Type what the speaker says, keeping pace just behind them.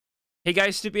Hey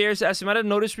guys, Snupy here. So as you might have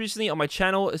noticed recently on my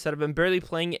channel is that I've been barely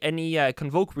playing any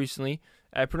Convoke recently.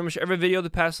 Pretty much every video the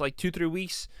past like 2-3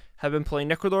 weeks have been playing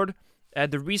Necrolord.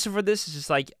 The reason for this is just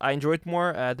like I enjoyed it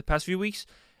more the past few weeks.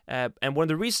 And one of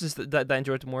the reasons that I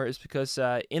enjoyed it more is because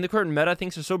in the current meta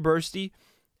things are so bursty.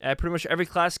 Pretty much every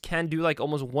class can do like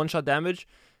almost one-shot damage,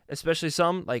 especially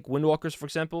some like Windwalkers for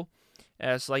example.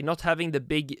 So like not having the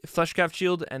big Fleshcraft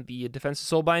shield and the defensive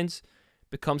soulbinds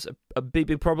becomes a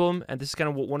big problem, and this is kind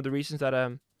of one of the reasons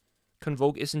that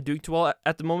Convoke isn't doing too well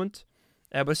at the moment.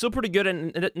 But it's still pretty good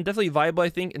and definitely viable, I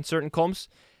think, in certain comps.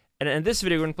 And in this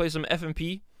video, we're going to play some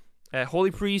FMP,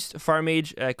 Holy Priest, Fire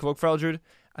Mage, Convoke Feral Druid.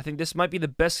 I think this might be the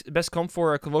best comp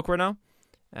for Convoke right now.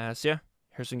 So yeah,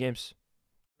 here's some games.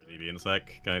 Be in a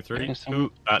sec. Going 3, Okay, 2.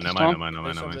 No,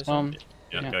 mine.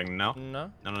 Yeah, going now.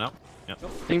 No. Yeah.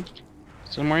 Thing.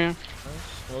 Still Mario. Nice.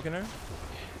 Convoke in there.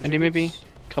 And maybe.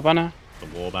 Cabana. The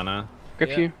wall banner.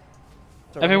 Grip Yeah. you.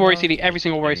 Every warrior CD. Every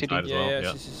single warrior Inside CD. as well, Yeah,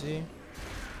 yeah. CCC.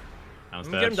 I'm Downstairs,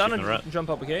 gonna get him down shooting the rat. and jump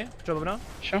up, okay? Jump up now.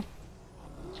 Sure.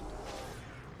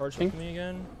 Charge Thing. with me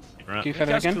again. Shooting rat. Do you I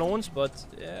feather cast again? clones, but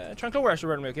try and clone where I should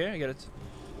run me, okay? I get it.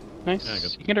 Nice. Yeah,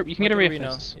 good. You can get a Re rear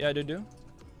now. fist. Yeah, I do.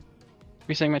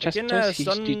 Resetting my I chest. can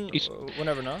stun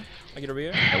whenever now. I get a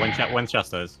rear. Yeah, when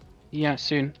Chastos. Yeah,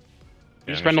 soon.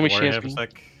 Yeah, Just I'm gonna randomly shoot warrior shares here for a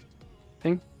me. sec.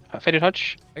 Thing. Faded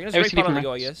Hutch. I can just Every break CD pile on the from go,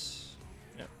 I Rex. guess.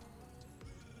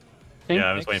 Thing. Yeah,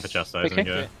 I'm just waiting for Chastos. Okay.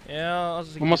 Go. Okay. Yeah, I'll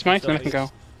just One more smite, then I can go.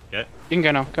 Okay. You can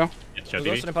go now. Go. Yeah, show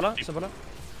Go, DB. Stun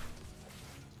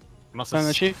Must Stand the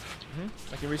have. chief.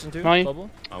 I can reason too. Molly. Bubble.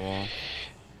 I will.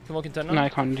 Convoke in 10 now. No, I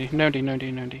can't do. No D. No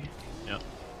D. No D. You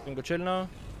can go chill now.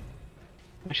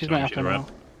 She's Don't my shoot upper the now.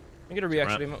 rep. I get a re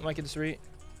actually. Might get this re.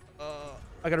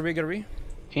 I got a re.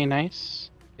 Okay, nice.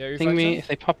 Yeah, you're Thing me if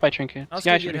they pop by trinkets. I'll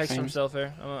Yeah, I still should get be hex fine. himself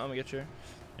here. I'm gonna get you.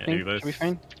 Yeah, Thing. do both. Should be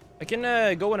fine. I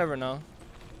can go whenever now.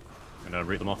 I'm gonna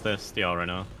root them off this DR right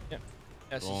now.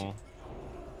 Yes. Cool.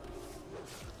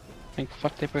 Think.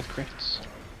 Fuck. They both crits.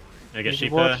 Yeah, get Use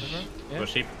sheep reward. there. Yeah. Go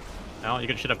sheep. Now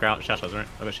you should have ground Chastos, right?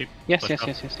 I got sheep. Yes, Let's yes, go.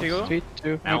 yes, yes. Here you go. 3,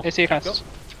 2, Ow. 1. I see a Go. cast.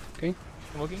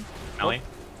 Convoking. Alley.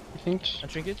 I think. And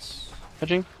trinkets.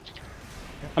 Hedging.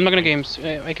 I'm not gonna games.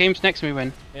 Games next and we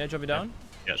win. Yeah, drop it down.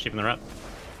 Yeah, sheep in the rat.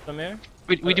 Come here.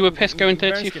 We do a piss go in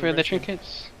Baron 30 skin, for the Baron skin.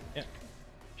 trinkets. Yeah.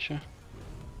 Sure.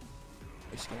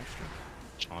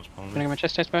 Charge I'm palm. gonna get my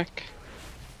chastise back.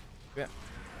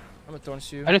 I'm gonna thorn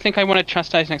you. I don't think I want to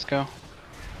chastise next go.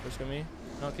 First go me.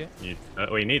 Okay.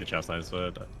 Well, you need the Chastos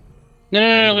for. No,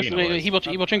 Yeah, listen, you can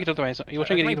he will drink it otherwise. He will I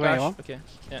drink it can either make way. bash. Well. Okay.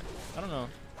 Yeah. I don't know.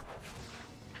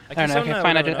 I don't know. stun, Okay, fine.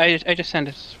 whenever now. I just send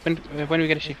it. When do we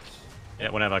get a sheep? Yeah,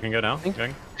 whenever I can go now. Think.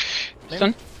 Going.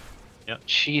 Stun. Yeah.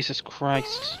 Jesus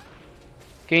Christ.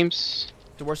 Games.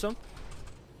 To Warstone.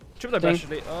 Triple that bash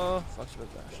actually. Oh, fuck, triple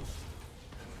that bash.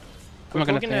 I'm not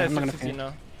gonna Convoking, fail. I'm not gonna 15 fail.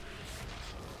 now.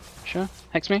 Sure.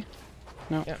 Hex me.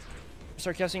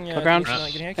 Start casting. Go ground.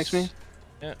 Getting hex. Hex me.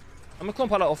 I'm gonna clone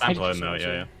Pala off. I'm blowing now.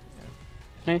 Yeah.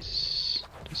 Nice.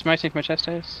 Smiting for my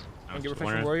chastise. I'm gonna get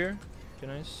Reflection Warrior. Okay,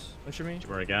 nice. Puncher me.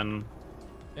 We're again.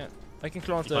 I can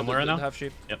clone off You clone Warrior now? the half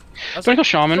sheep. Yep. That's Don't go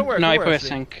shaman. Go where- No, go I where, put a actually.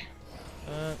 sink.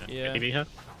 Yeah. BB here.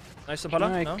 Nice Pala.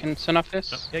 I No? can stun off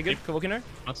this. Yeah, good. Convoke in there.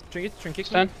 Nice. Trinket.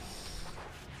 Stun.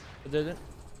 I did it.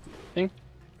 Thing.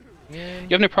 Yeah. You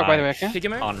have no proc by the way, okay? Kick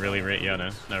him out. Can't really rate.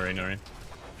 Yeah, no rain.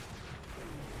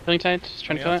 Healing tide. Just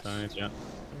trying to kill it. Nice, yeah.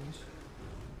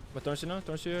 But don't you know?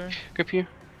 Don't you? Grip you. With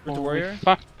the Holy warrior.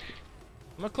 Fuck.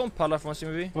 I'm gonna clone Pala for once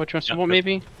maybe. What do you want to Yeah, what good.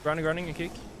 maybe? Grounding and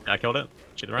kick. Yeah, I killed it.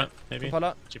 Shoot the rat, Clone maybe.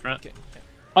 Pala. Cheap rat. Okay.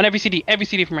 On every CD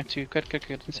from red 2. Good.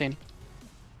 Insane.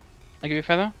 I'll give you a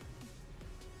feather.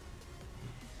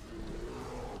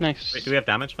 Nice. Wait, do we have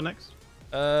damage for next?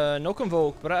 No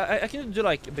Convoke, but I can do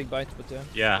like a big bite, but yeah.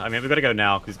 Yeah, I mean, we've got to go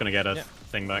now because he's going to get a Yeah.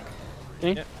 thing back.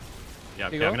 Okay. Yeah. Yeah, You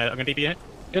okay, go. I'm gonna DP it.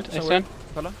 Good. I So stand.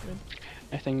 Pala.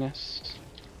 I think this.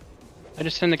 I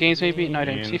just send the games maybe? No, I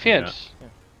don't. He Yeah. feared.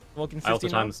 Convoking I also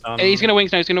 15 now. time the stun. Hey, he's gonna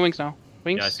wings now.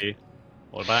 Wings. Yeah, I see.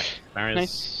 Hold it back. Barriers.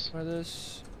 Nice. Where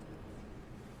this?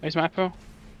 Where's my apple?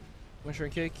 Winter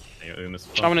kick. Yeah, doing this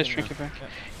Shaman is Yeah. trinket back. Yeah.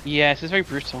 Yes, it's very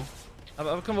brutal.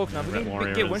 I'll Convoke now. We Red can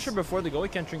Warrior get is- Winter before they go. We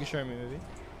can Trinket share me maybe.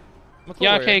 I'm a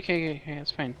Yeah, Warrior. okay,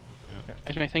 that's fine. Yeah.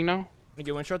 I do my thing now. We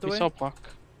get Winter out the We way. saw block.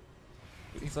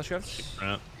 He flash grabs.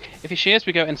 Right. If he shares,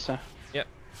 we go insta.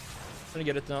 Gonna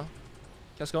get it now.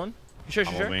 Cast going. You sure?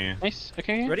 Come on me. Nice.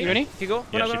 Okay, Ready? you ready? You go.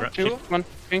 Yeah, Whenever. she You go. Come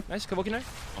on. Nice. Convoking there.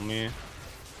 On me.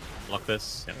 Lock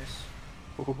this. Yeah,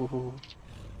 Nice. Ooh.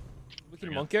 We can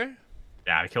Yeah. monk here.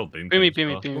 yeah I killed Boom. Boom me.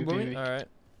 Boom, Boom boom. me. Alright.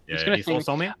 Yeah, He's gonna he's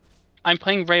also on me. I'm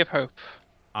playing Ray of Hope.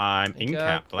 I'm in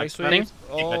cap. Like, Ice that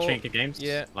Wave. trinket games.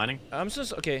 yeah. Lining. I'm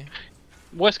just okay.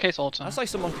 Worst case alter. That's like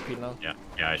some monkey peel now.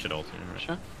 Yeah, I should ult. Right.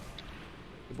 Sure.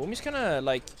 Bomi's kind of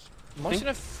like. Monk's Thing?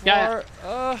 kind of Yeah.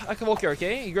 far. I can walk here,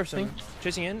 okay? He grips him. Thing?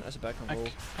 Chasing in. That's a back on roll.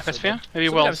 Ecosphere? Maybe he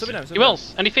Sub it down, wills. sub it down, sub He it down.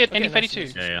 wills. And he faded. And he Okay, faded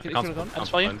nice, too. nice. Yeah, Can I you can't kill it on? That's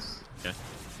for you. Yeah.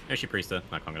 No, she priester.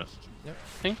 No, I can't get it. Yep.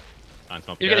 Thing? Fine,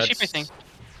 You get a sheep, I think.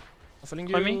 I'm filling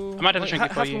Call you. me? I might have a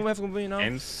trinket for you. Half a you now.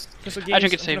 Games. Crystal I Games,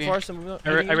 trinket I'm save gonna you. force them,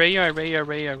 I ray you, I ray you, I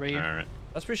ray you, I ray you. Alright.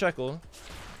 That's pretty shackle.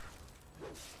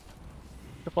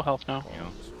 Triple health now.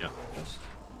 Yeah.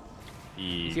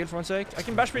 Heal for 1 sec. I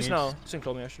can bash priest now. Sync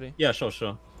me actually. Yeah,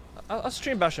 sure. I'll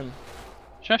stream bash him.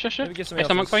 Sure. Maybe get some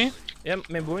Next monk for you. Yeah,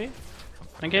 main boy.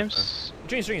 9 games.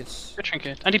 Drink it. Good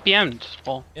trinket. And he BM'd.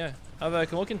 Well, Yeah. I've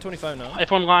Convoking 25 now.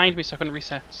 everyone lined me so I couldn't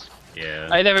reset. Yeah.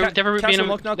 I never been Castle him.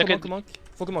 monk now. Look at Monk.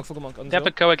 Full monk. On they have the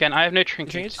to go again. I have no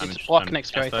trinkets. Trinkets? It's block I'm next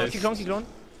to chastised. it. Keep going.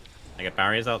 I get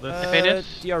barriers out this. faded?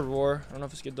 DR roar. I don't know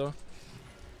if it's good though.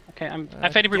 Okay, I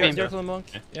faded Ruby. DR monk.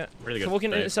 Okay. Yeah. Really good.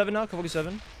 Convoking play. 7 now. Convoking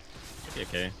 7.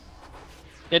 Okay.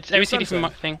 It's every Sunset. CD from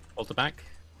monk thing. Hold the back.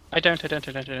 I don't.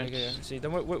 Okay, yeah. See,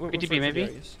 then we're BTB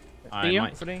maybe? I you?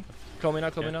 might. Footing. Claw me now.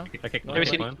 I kick No, Every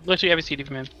no, CD, no. literally every CD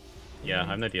from him. Yeah, I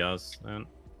have no DRs.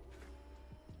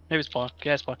 Maybe it's block.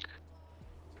 Yeah, it's block.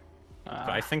 But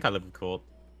I think I live with court.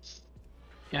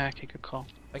 Yeah, okay, good call.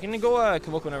 I can go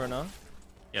Convoke whenever now.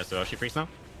 Yeah, so she priest now?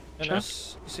 And Sure.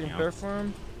 nice. You see him Yeah.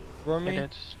 perform. Roar I me.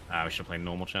 did. We should play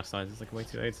normal chest sizes like way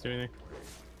too aids, do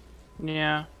we?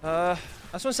 Yeah, I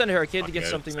just want to send her a kid to Fuck get yeah,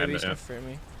 something. send Maybe it, he's gonna yeah. free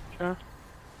me. sure.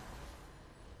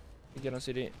 You get on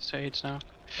CD. Sage now.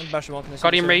 I'm bash him on. Can I see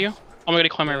Guardian this, Ray you? I'm gonna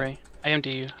climb my Yeah. Ray. I am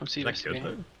DU. I'm CD. Like good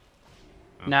though.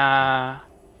 Oh. Nah.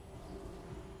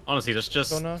 Honestly, just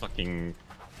Go now. fucking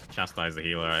chastise the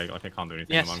healer. I can't do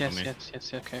anything Yes, among yes, me.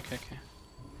 yes. Okay.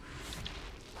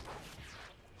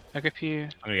 I grip you.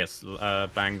 I'm gonna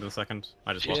get banged in a second.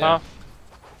 I just Yeah. lost Top.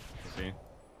 it.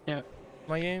 See.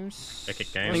 My games. I kick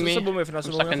Swing games. me. Sub me for now. I'm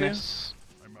Sub stuck me in for you. this.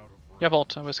 You have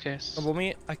ult, in worst case. Sub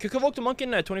me. I could convoke the monk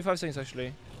in 25 seconds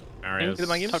actually. Barriers. Get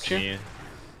my games? Touch you.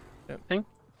 Me.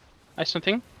 I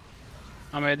something.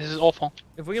 Oh man, this is awful.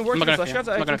 If we can work I'm the not flash gonna craft,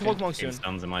 fail. I I'm not can gonna convoke fail. monk soon. Getting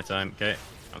stuns in my time. Okay.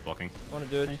 I was blocking. I wanna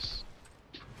do it. Nice.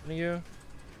 Can you?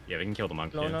 Yeah, we can kill the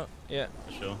monk No, here. no. Yeah.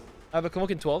 For sure. I have a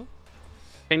convoke in 12.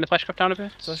 Getting the flash cup down a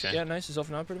bit. So Okay. yeah, nice. It's off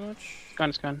now pretty much.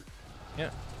 It's gone.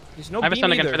 There's no I have a beam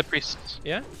stun again either. for the priests.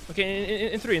 Yeah.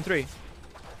 Okay. In 3.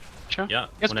 Sure. Yeah.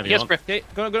 Yes, Whenever you yes, want. Brick. Okay.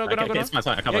 Go Okay, down. it's my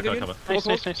time. I cover. Yeah, good. Cover. Nice,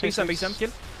 nice, nice, Big Sam, nice.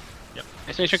 kill.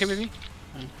 Nice to kill maybe.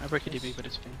 I break your DB, but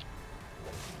it's fine.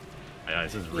 Yeah,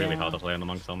 this is really Yeah. hard to play on the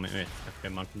monks on me. Wait, I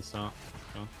get monk and start.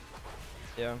 Sure.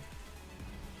 Yeah.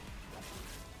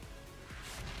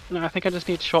 No, I think I just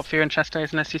need short fear and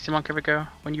chastise and let CC monk ever go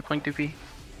when you point DB.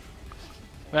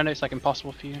 But I know it's like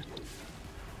impossible for you.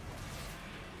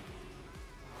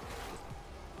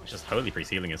 It's just holy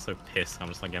priest healing is so pissed. I'm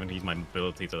just like having to use my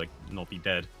ability to like not be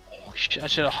dead. Oh shit, I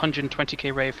should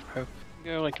 120k rave for Pope.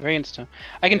 Go like very instant.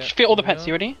 I can Yeah, fit all the there we pets, go.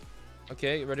 you ready?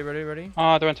 Okay, ready.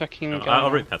 Ah, they're attacking.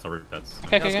 I'll root pets. Okay,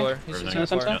 Let's go. okay. He's Everything. in the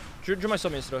far. Center? Drew my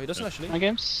summons though. He doesn't actually. My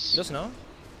games. He does now.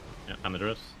 Yeah, and the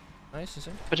druid. Nice,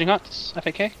 insane. Fudging Huts,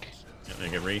 FA kick. Yeah,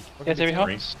 then get re. Yes, every Hot.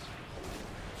 Huts.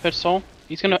 Third soul.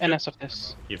 He's gonna Yep. NS of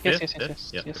this. You Yes, fifth?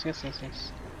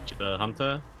 yes. Yep. The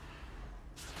hunter.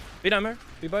 B hammer.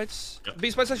 B bites. Yep.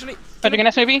 B bites actually. Fudging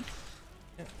NS maybe?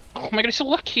 Yeah. Oh my god, he's so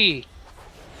lucky!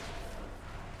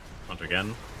 Hunter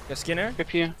again. Got Skinner.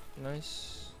 Grip you.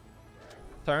 Nice.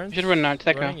 Turns. You should run now, to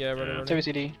that go. Running, yeah, Yeah. running. Save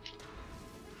CD.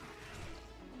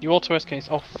 You ult worst case.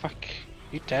 Oh fuck.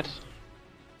 You dead.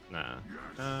 Nah.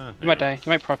 You might die. You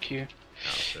might proc you.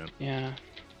 That's it. Yeah.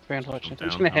 Very unfortunate. I'm I'm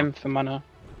just down, gonna hem for mana.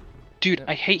 Dude, Yeah.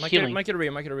 I hate Might healing. get a re.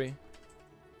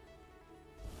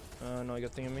 No, I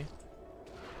got thing in me.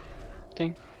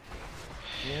 Thing.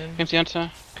 Yeah. MC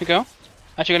Hunter. Could go.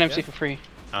 Actually got MC Yeah. for free.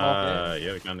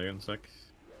 Yeah, we can do it in a sec.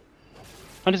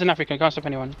 Hunter's in Africa, can't stop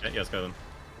anyone. Yeah, let's go then.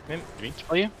 Mim. Give me.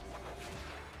 Are you?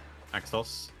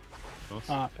 Axos. Of course.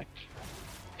 Ah, perfect.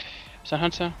 Sun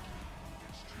Hunter.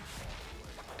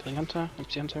 Killing Hunter.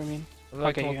 MC Hunter, I mean. I'll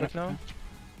Okay, come you up quick now.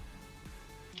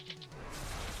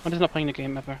 Hunter's not playing the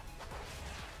game ever.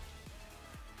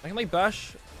 I can like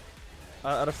bash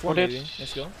out of 4 Hold it. maybe.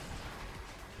 Let's go.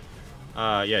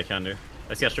 Yeah, you can do.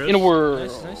 Let's get through In a world.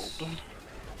 Nice.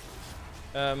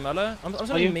 Mala. I'm you?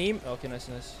 sorry, meme. Okay, nice.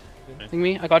 Think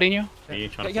me? I got in you. Me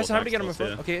trying to Yes, force how to get him in Axos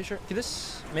front? here. Okay, sure. Okay,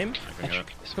 this meme. I can get it.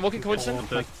 Convoke it, Oh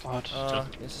Hunter. my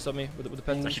god. Yes, stop me with the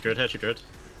pet. Actually good, actually good.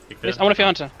 Big Yes, fit. I wanna feel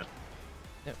Hunter.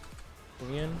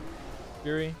 Moving in.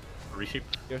 Fury. Resheep.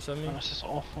 Here's some me. Oh, this is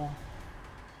awful.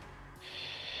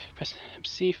 Press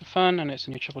MC for fun, and it's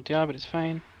a new triple DR, but it's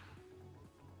fine.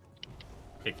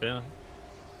 Big fit.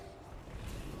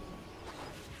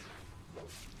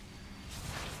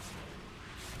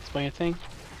 Explain your thing.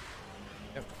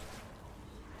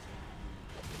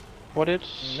 Warded.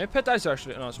 Maybe pet dice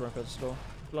actually. No, it's wrong pet still.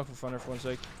 Block for fun for 1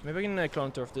 sec. Maybe I can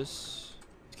clone turf this.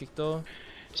 Kick though.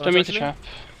 Still mean to trap.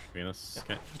 Venus.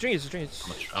 Okay. Drink it, drink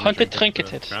it. Hunted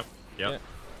trinketed. Trap. Yeah. Yep.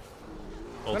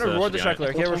 I'm gonna reward the shackler.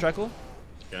 Okay, we're shackle.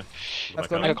 Okay. Half I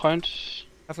clone. got cloned.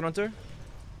 Half an hunter.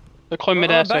 The clone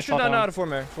mid-air, so I bash fall down down. out of 4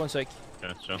 mare for 1 sec.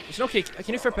 Okay, sure. It's no kick.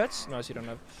 Can you fair pets? No, I see you don't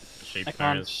have. Sheep I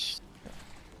can't. areas.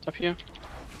 It's up here.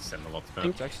 Send a lot of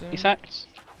Think- pet. Jackson. He sacked.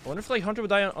 I wonder if like Hunter would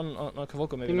die on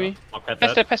Convoker maybe. Ping me. Not. Pet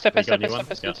Pest dead. it, pest it, We pest got it, a new pest one? it,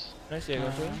 pest Yeah. it. Nice, yeah,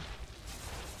 go for it.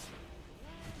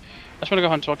 I just wanna go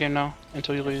hunter all game now,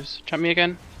 until you lose. Jump me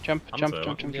again. Jump, jump, Hunter,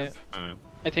 jump, jump, yeah. jump. I don't know.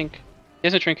 I think. He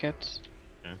has a trinket.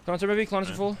 Clone maybe, clone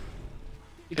Yeah. full.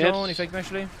 You Yes. clone, you fake him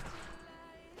actually.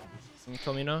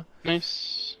 Clone me now.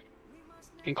 Nice.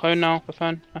 You can clone now for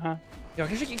fun. Yeah,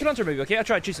 can you clone maybe, okay? I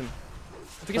try, chase him.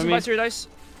 If you get some me. bites to your dice.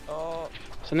 Oh,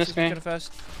 So in this game, kinda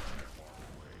fast.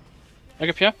 I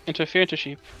go here, into fear, into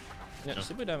sheep. Yeah,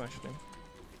 super damn actually.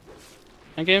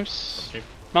 And games. Sheep.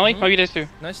 Molly, Mhm. how you guys do?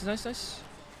 Nice, nice, nice.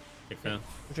 Kick fair.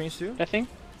 Drains too. That thing?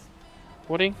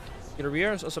 Warding. Get a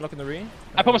rear, also lock in the rear.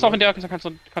 I put myself in there because I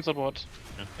cancelled board.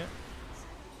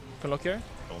 Can lock here.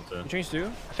 Don't Drains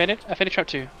too. I faded trap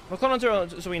too. No, clone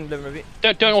Hunter so we can live maybe.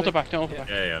 Don't alter back, don't alter Yeah. back.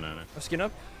 Yeah, no. A skin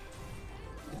up.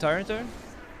 Tyrant there.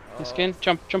 The skin,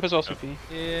 jump is also P.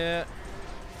 Yeah.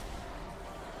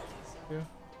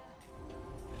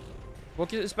 Well,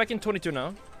 it's back in 22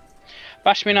 now.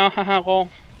 Bash me now, haha, roll.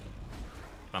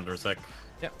 Under a sec.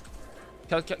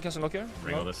 Cast and lock here.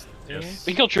 Ring all No. this. Yeah. Yes.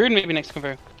 We can kill Druid maybe next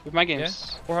convo. With my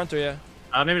games. Or Hunter,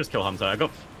 yeah. Maybe just kill Hunter. I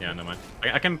got. Yeah, no mind.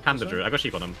 I can panda This Drew. I got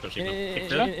sheep on him. Got sheep on him. Kick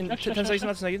fair. In Sure, 10 sure, seconds,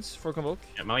 not seconds for Convoke.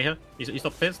 Yeah, Maui here. You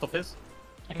stop fizz,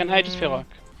 I just feel like.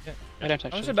 Yeah. I don't I'm just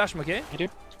actually. gonna bash him, okay? I do.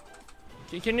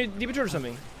 Can you deep or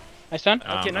something? I stand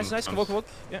Okay, nice, nice. Convoke, Convoke.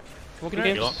 Yeah. Convoke in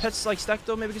Okay. there. Pets like stacked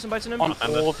though, maybe get some bites in him. on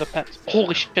Panda. all of the pets.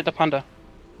 Holy shit, the panda.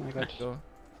 Oh my god. Go.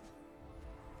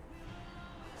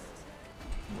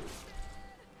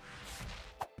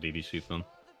 DB sheep then.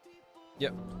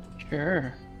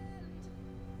 Sure.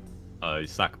 You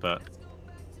sack pet.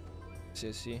 See.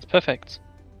 It's perfect.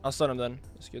 I'll stun him then.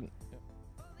 That's good.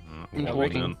 I'm Yeah,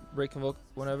 walking. break Convoke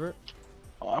whenever.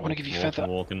 Oh, I wanna give you Walking, feather.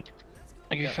 Walking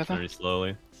I give you feather. very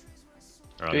slowly.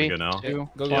 Alright, Three, we go now. two,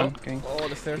 Go, one. go. Going. Oh,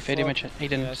 the fair You fade image.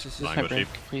 Aiden. Yeah, this is This fine, my go break,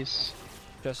 sheep. please.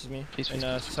 Stresses me. Please, And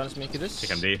please, silence me. Get this. Kick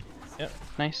MD.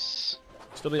 Nice.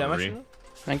 Still be damage. Armory. you know?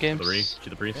 9 games. The re. To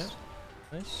the priest.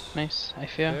 Nice. Nice. I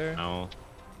fear. There. Now.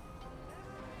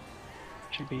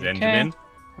 Should be The engine okay. in.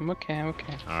 I'm okay. I'm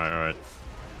okay. Alright.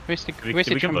 Wasted. Did we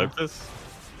Wasted trauma. convoke this?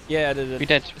 Yeah, I did it. We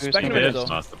did. It's We back in wasted the We middle did?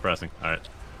 though. Oh, that's depressing. Alright.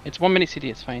 It's 1 minute CD.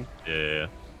 It's fine. Yeah.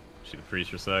 Shoot the priest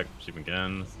for a sec. Shoot him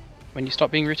again. When you stop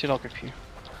being rooted, I'll grip you.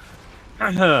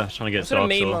 Trying to I'm get just gonna dark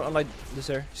maim soul. on like this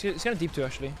here. It's kind of deep too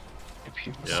actually. Grip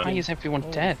you. Yeah. Why is everyone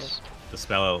Oh, dead? fuck. The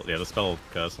spell, yeah, the spell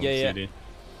curse on Yeah, the yeah. CD. I'm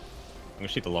gonna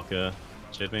shoot the locker.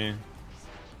 Shit me.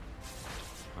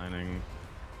 Mining.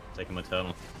 Taking my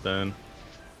turtle. Burn.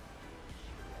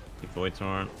 Keep void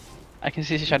torrent. I can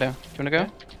see the shadow. Do you wanna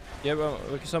go? Yeah, well,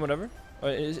 we can summon whatever.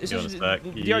 Is You want it to stack?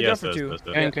 DR Yes, for that's- 2? that's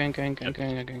good. Going.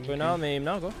 Yep. So now, maim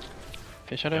now, go.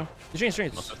 Fish shadow. The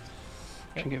Strange. Lost it.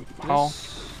 Trinket. Howl.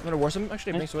 This- I'm gonna war some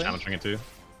actually, Yeah. makes way. Damage ring it too.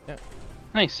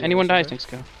 Nice. Yeah, Anyone that's dies, next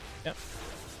go. Yep.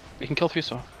 We can kill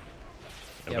Fuso. I've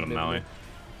Yeah, got a maybe. Maui.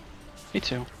 Me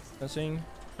too. Dancing.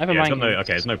 I have a Yeah, it's mind got no, game.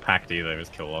 okay, there's no pact either, it's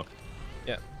kill lock.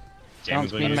 Yeah.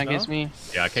 Sounds Games me, when mag you- is me.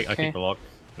 Yeah, I keep Okay. the lock.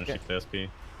 I'm Okay. gonna shoot the SP.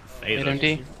 Hit Either. him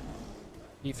D.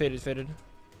 He faded.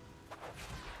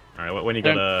 Alright, when you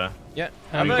got a... Yeah.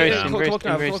 I'm going very down. soon, Cloak very now,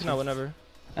 soon, very cloak now, soon. whenever.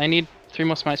 I need 3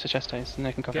 more smites for chest eyes, and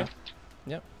I can cover. Okay.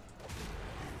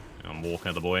 I'm walking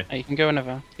at the boy. You can go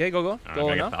whenever. Okay, go. Alright,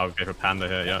 Go now. I'll go for panda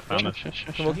here, yeah, panda. Sure.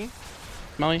 Convoking.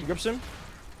 Molly. Grips him.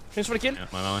 Chance for the kill. Yeah,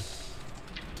 my Maui.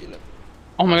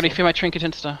 Oh my god, you feel my trinket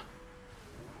insta.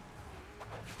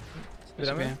 Good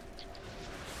damage.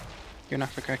 You're in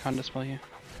Africa, I can't dispel you.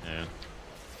 Yeah.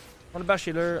 On the bash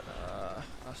healer.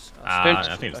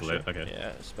 I think it's lit, okay. Yeah,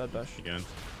 it's bad bash. Keep going.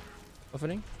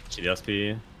 Opening.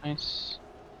 GDSP. Nice.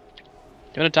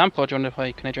 Do you want a damp or do you want to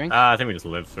play? Can I drink? I think we just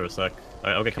live for a sec.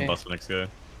 I'll get Okay. combust next go. I'm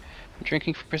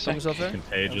drinking for a Stop sec. yourself there.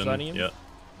 Contagion. sliding him. Yeah.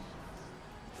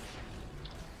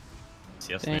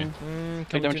 CS me. Mm,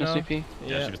 Take damage on now. Snupy.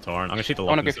 Yeah, Yeah. she was torn. I'm gonna shoot the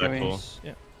wanna lock in go for sec. your Cool. ways.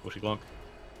 Yeah. Will she block?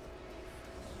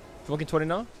 Convoking 20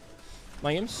 now.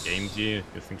 My games. Games you.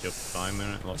 You think you're fine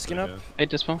there? Lost Skin it, up. yeah. 8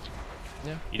 dispel.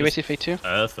 Yeah. You wasted fate 2.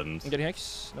 Earth and... I'm getting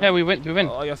hex. No. Yeah, we win.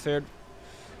 Oh, you fared.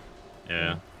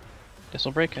 Yeah. This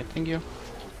will break, I think you.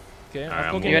 Okay, Alright, I'm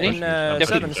I'm cooking ready? in Yeah,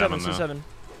 7.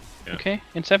 Yeah. Okay,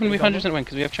 in 7 we Double. 100% win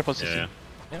because we have triple CC.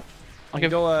 Yeah. I'll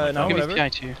give, Go I'll now, give whatever. you PI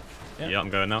to you. Yeah. Yeah, I'm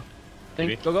going now.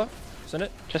 Think. Go. Send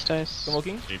it. Chastise.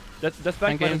 Convoking. Sheep. Death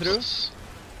back. Running through.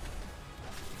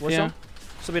 Warstone.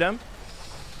 Still be down.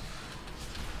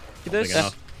 Get this. Big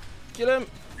enough. Kill him.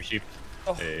 Free sheep.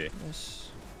 Oh. Hey. Nice.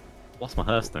 What's my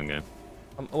Hearthstone game?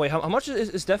 Oh wait, how much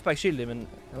is Death back shield him? And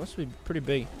that must be pretty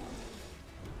big.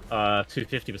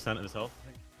 250% of his health.